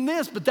and this and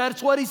this, but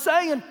that's what he's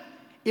saying.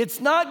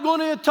 It's not going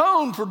to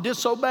atone for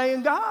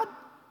disobeying God.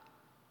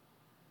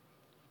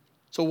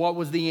 So what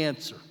was the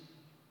answer?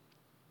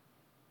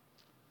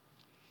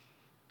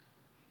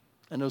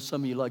 I know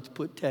some of you like to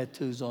put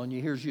tattoos on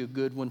you. Here's you a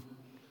good one.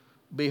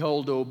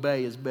 Behold, to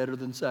obey is better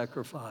than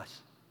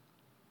sacrifice.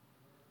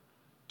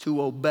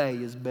 To obey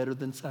is better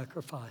than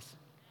sacrifice.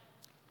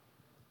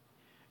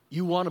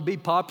 You want to be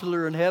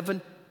popular in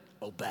heaven?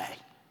 Obey.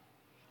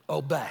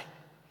 Obey.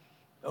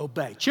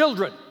 Obey.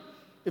 Children,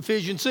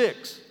 Ephesians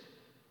 6,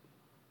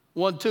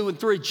 1, 2, and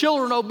 3.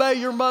 Children, obey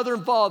your mother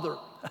and father,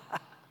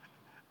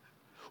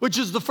 which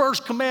is the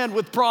first command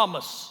with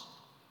promise,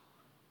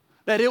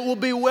 that it will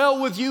be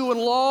well with you and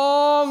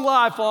long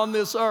life on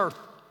this earth,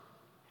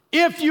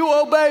 if you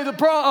obey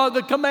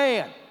the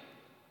command.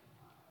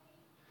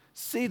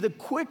 See, the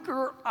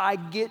quicker I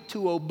get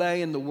to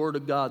obeying the Word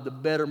of God, the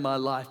better my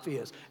life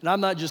is. And I'm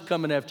not just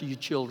coming after you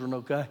children,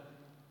 okay?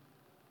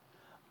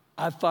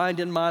 I find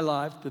in my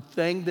life the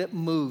thing that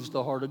moves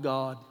the heart of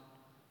God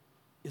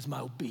is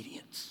my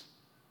obedience.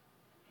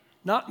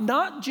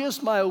 Not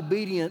just my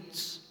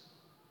obedience,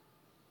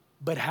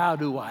 but how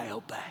do I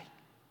obey?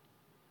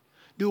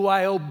 Do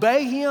I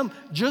obey Him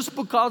just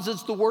because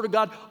it's the Word of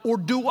God, or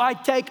do I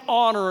take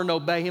honor and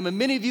obey Him? And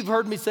many of you have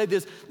heard me say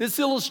this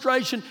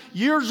illustration.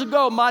 Years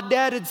ago, my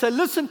dad had said,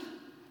 listen,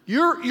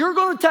 you're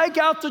going to take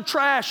out the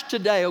trash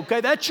today,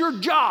 okay? That's your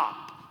job.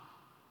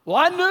 Well,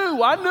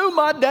 I knew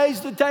my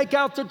days to take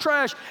out the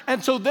trash.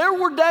 And so there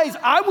were days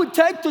I would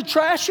take the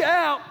trash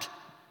out,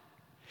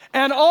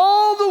 and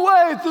all the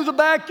way through the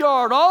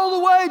backyard, all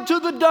the way to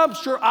the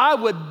dumpster, I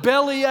would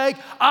bellyache,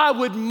 I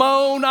would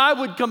moan, I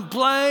would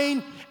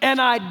complain, and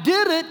I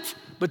did it,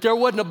 but there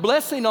wasn't a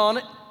blessing on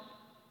it.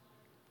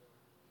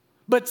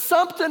 But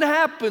something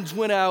happens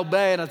when I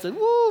obey, and I said,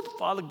 woo,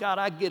 Father God,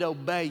 I get to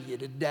obey you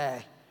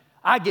today.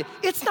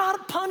 It's not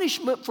a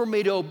punishment for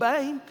me to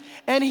obey Him.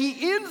 And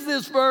he ends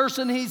this verse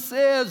and he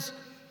says,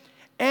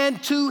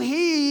 and to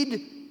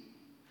heed,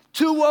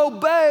 to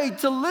obey,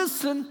 to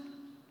listen,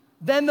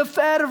 than the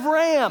fat of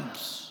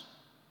rams.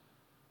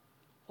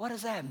 What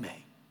does that mean?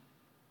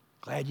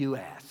 Glad you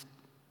asked.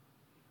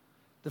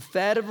 The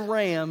fat of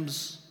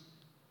rams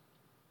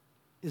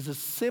is a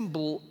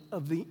symbol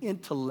of the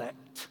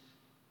intellect.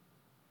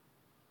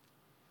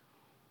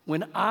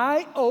 When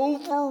I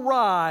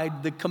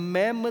override the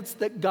commandments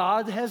that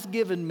God has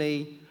given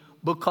me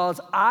because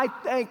I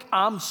think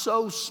I'm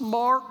so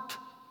smart,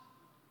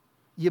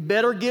 you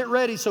better get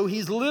ready. So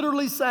he's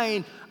literally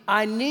saying,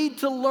 I need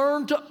to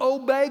learn to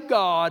obey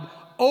God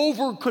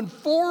over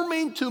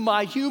conforming to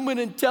my human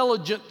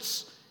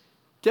intelligence.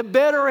 To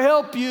better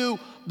help you,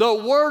 the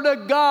Word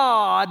of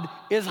God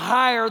is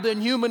higher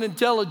than human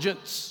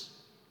intelligence.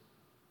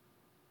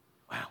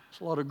 Wow,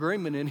 there's a lot of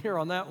agreement in here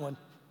on that one.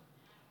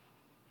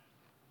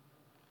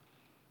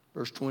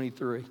 Verse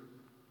 23.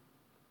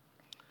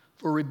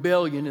 For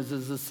rebellion is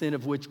as the sin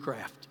of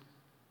witchcraft.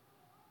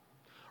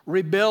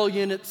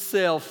 Rebellion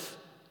itself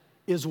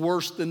is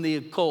worse than the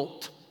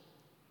occult.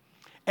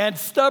 And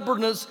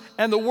stubbornness,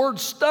 and the word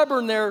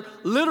stubborn there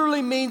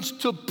literally means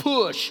to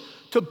push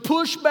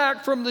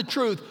back from the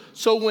truth.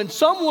 So when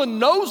someone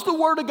knows the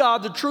Word of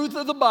God, the truth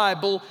of the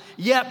Bible,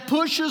 yet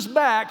pushes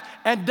back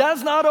and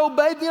does not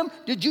obey them,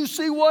 did you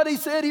see what he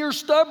said here?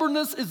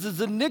 Stubbornness is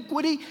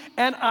iniquity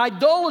and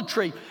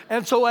idolatry.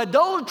 And so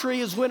idolatry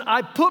is when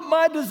I put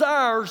my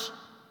desires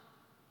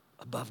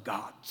above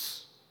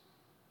God's.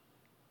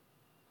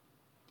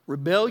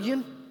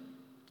 Rebellion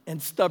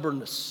and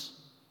stubbornness.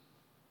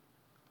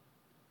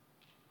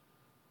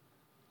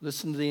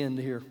 Listen to the end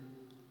here.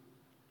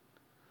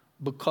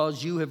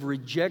 Because you have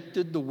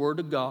rejected the Word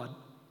of God,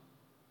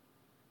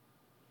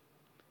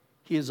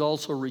 He has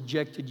also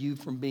rejected you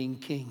from being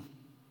king.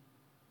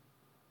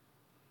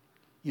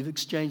 You've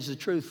exchanged the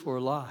truth for a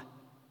lie.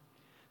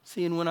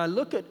 See, and when I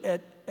look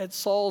at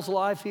Saul's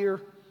life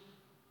here,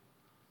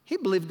 he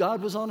believed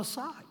God was on his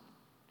side.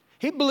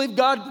 He believed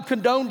God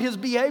condoned his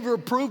behavior,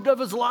 approved of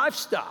his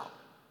lifestyle.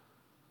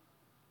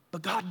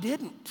 But God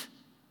didn't.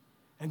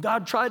 And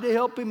God tried to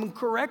help him and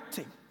correct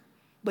him.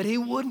 But he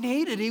wouldn't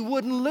heed it. He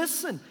wouldn't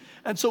listen.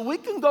 And so we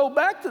can go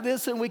back to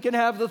this and we can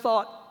have the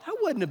thought, that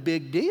wasn't a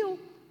big deal.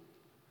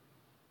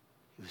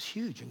 It was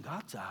huge in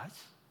God's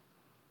eyes.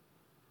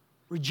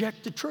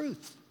 Reject the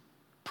truth.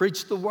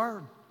 Preach the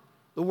Word.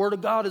 The Word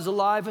of God is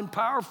alive and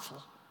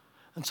powerful.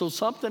 And so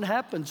something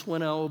happens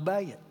when I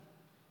obey it.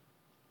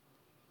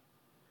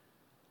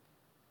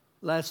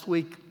 Last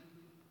week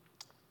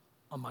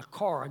on my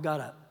car, I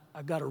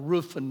got a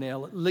roofing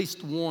nail, at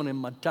least one in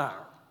my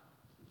tire.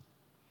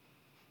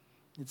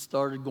 It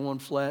started going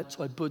flat,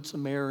 so I put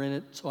some air in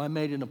it. So I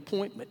made an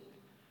appointment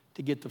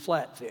to get the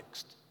flat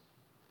fixed.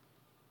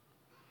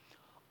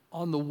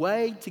 On the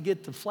way to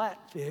get the flat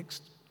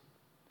fixed,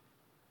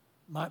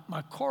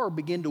 my car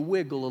began to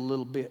wiggle a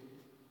little bit.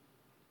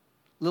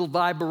 A little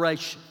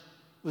vibration.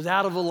 It was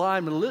out of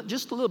alignment,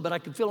 just a little bit. I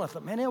could feel it. I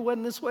thought, man, it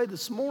wasn't this way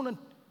this morning.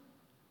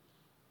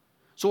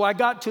 So I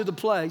got to the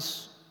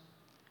place,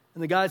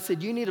 and the guy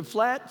said, "You need a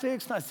flat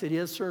fixed?" And I said,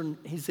 "Yes, sir." And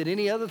he said,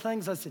 "Any other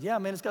things?" I said, "Yeah,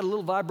 man, it's got a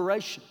little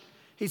vibration."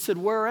 He said,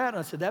 "Where at?" And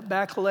I said, "That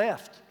back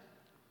left."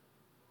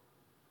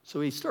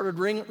 So he started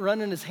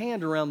running his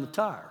hand around the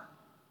tire.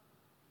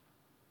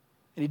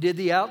 And he did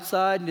the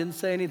outside and didn't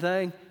say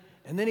anything.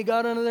 And then he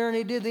got under there and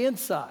he did the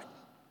inside.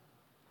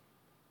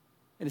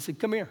 And he said,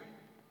 "Come here."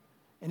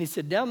 And he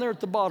said, "Down there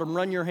at the bottom,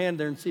 run your hand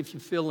there and see if you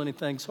feel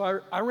anything."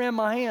 So I ran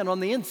my hand on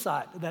the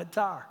inside of that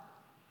tire.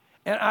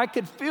 And I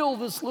could feel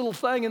this little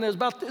thing, and it was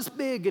about this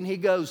big. And he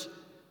goes,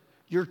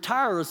 "Your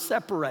tire is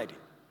separated."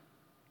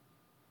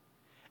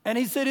 And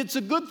he said, "It's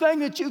a good thing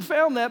that you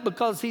found that,"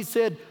 because he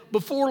said,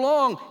 before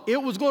long,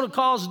 it was going to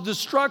cause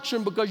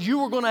destruction because you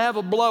were going to have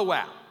a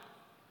blowout.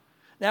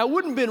 Now, it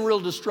wouldn't have been real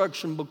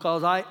destruction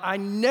because I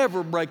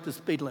never break the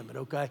speed limit,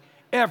 okay?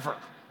 Ever.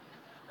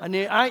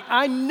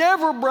 I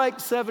never break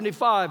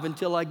 75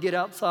 until I get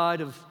outside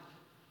of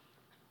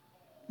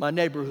my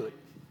neighborhood.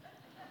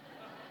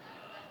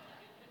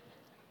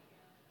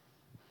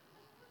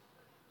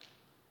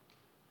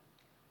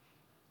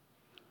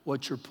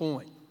 What's your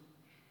point?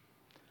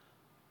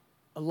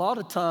 A lot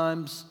of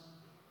times,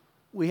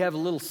 we have a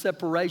little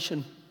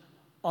separation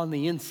on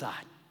the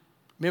inside.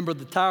 Remember,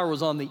 the tire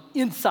was on the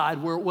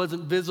inside where it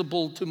wasn't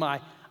visible to my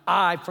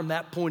eye from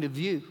that point of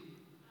view.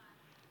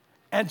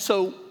 And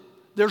so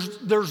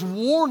there's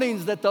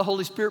warnings that the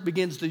Holy Spirit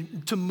begins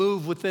to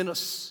move within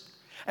us.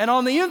 And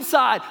on the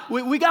inside,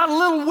 we got a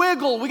little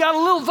wiggle, we got a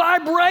little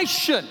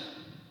vibration.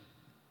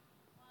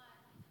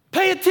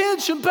 Pay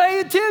attention,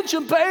 pay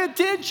attention, pay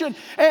attention.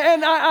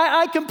 And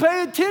I can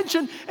pay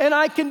attention and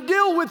I can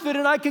deal with it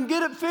and I can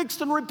get it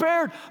fixed and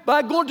repaired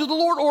by going to the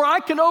Lord, or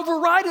I can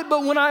override it.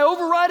 But when I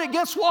override it,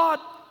 guess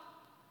what?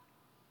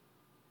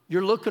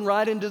 You're looking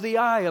right into the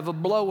eye of a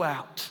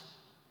blowout,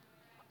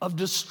 of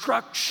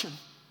destruction.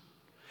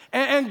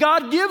 And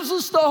God gives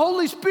us the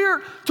Holy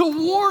Spirit to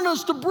warn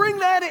us, to bring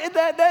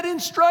that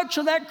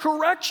instruction, that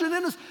correction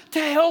in us, to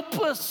help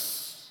us.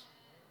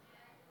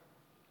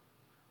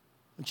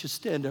 Why don't you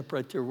stand up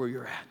right there where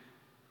you're at?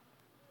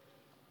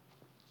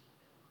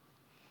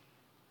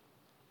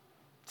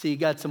 See, you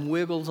got some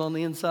wiggles on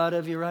the inside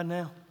of you right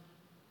now?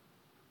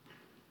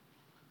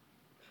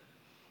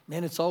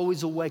 Man, it's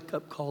always a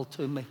wake-up call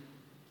to me.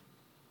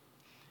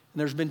 And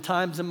there's been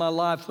times in my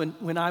life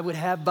when I would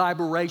have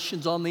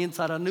vibrations on the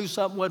inside. I knew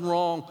something wasn't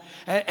wrong,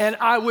 and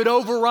I would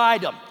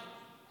override them.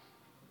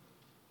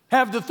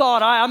 Have the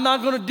thought, I'm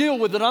not going to deal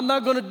with it. I'm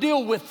not going to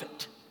deal with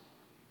it.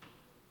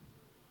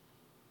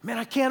 Man,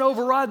 I can't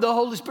override the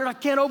Holy Spirit. I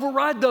can't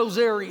override those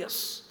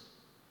areas.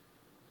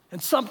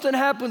 And something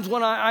happens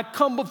when I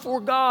come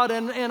before God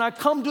and I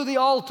come to the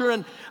altar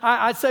and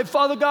I say,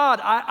 "Father God,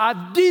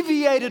 I've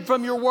deviated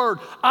from your word.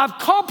 I've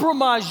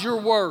compromised your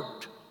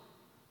word."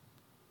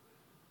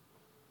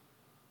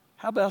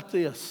 How about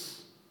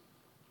this?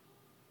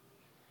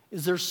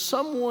 Is there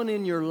someone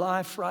in your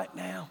life right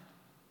now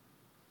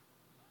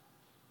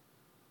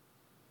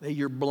that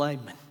you're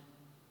blaming?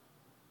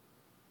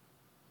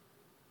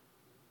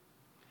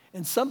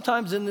 And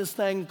sometimes in this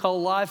thing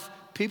called life,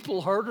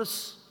 people hurt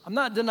us. I'm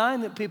not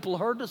denying that people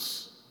hurt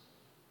us.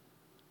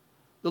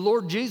 The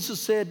Lord Jesus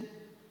said,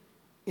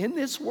 in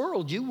this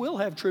world, you will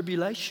have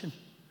tribulation.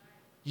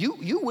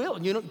 You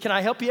will. You know, can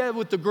I help you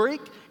with the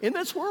Greek? In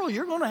this world,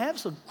 you're going to have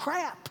some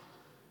crap.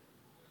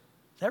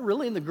 Is that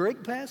really in the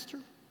Greek, Pastor?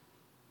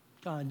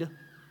 Kinda.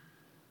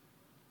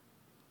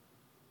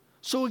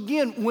 So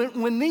again,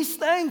 when these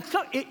things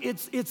come,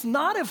 it's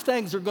not if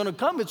things are going to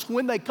come, it's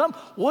when they come.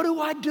 What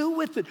do I do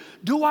with it?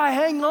 Do I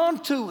hang on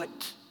to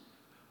it?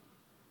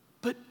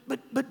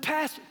 But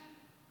Pastor,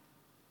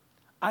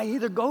 I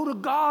either go to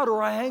God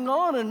or I hang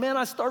on, and man,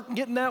 I start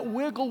getting that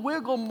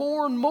wiggle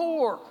more and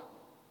more.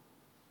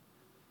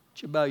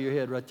 Would you bow your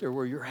head right there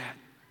where you're at?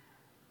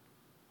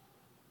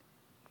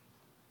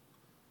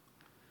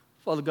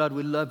 Father God,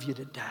 we love you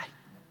today.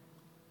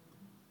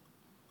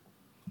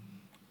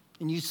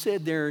 And you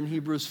said there in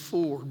Hebrews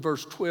 4,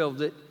 verse 12,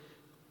 that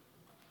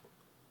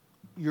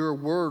your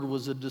word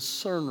was a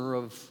discerner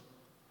of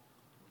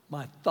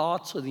my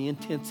thoughts or the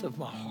intents of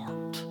my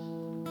heart.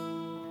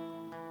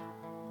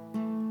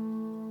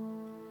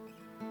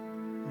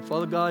 And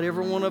Father God,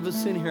 every one of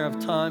us in here have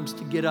times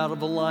to get out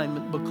of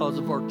alignment because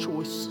of our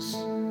choices,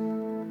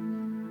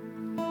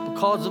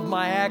 because of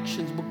my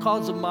actions,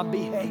 because of my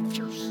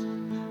behaviors.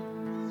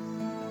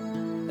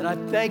 And I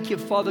thank you,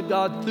 Father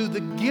God, through the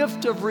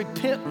gift of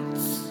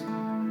repentance,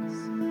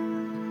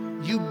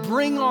 you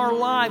bring our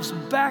lives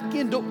back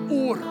into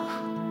order.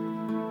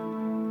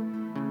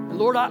 And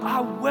Lord,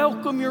 I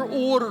welcome your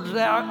order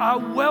today. I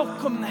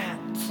welcome that.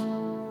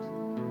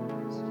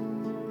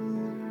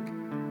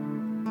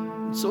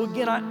 And so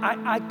again,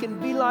 I can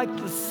be like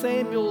the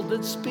Samuel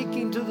that's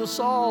speaking to the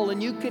Saul,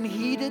 and you can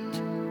heed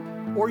it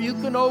or you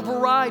can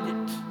override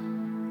it.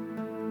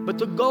 But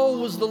the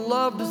goal was the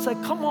love to say,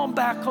 come on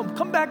back home.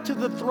 Come back to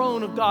the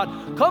throne of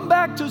God. Come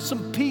back to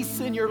some peace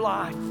in your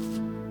life.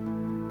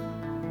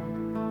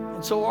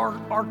 And so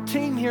our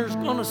team here is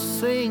going to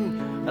sing.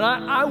 And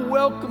I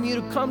welcome you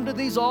to come to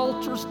these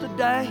altars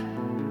today.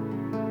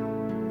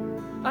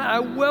 I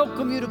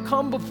welcome you to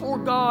come before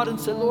God and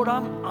say, Lord,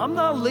 I'm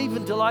not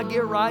leaving till I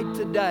get right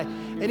today.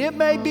 And it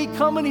may be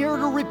coming here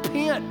to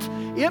repent.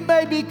 It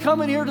may be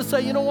coming here to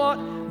say, you know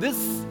what?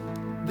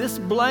 This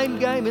blame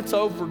game, it's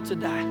over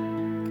today.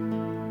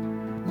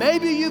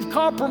 Maybe you've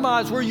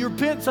compromised where you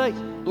repent and say,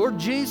 Lord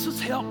Jesus,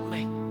 help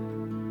me.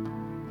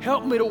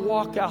 Help me to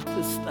walk out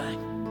this thing.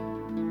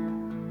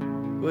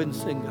 Go ahead and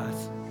sing,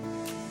 guys.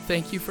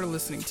 Thank you for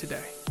listening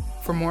today.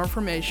 For more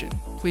information,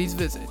 please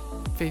visit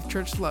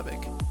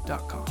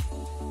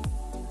faithchurchlubbock.com.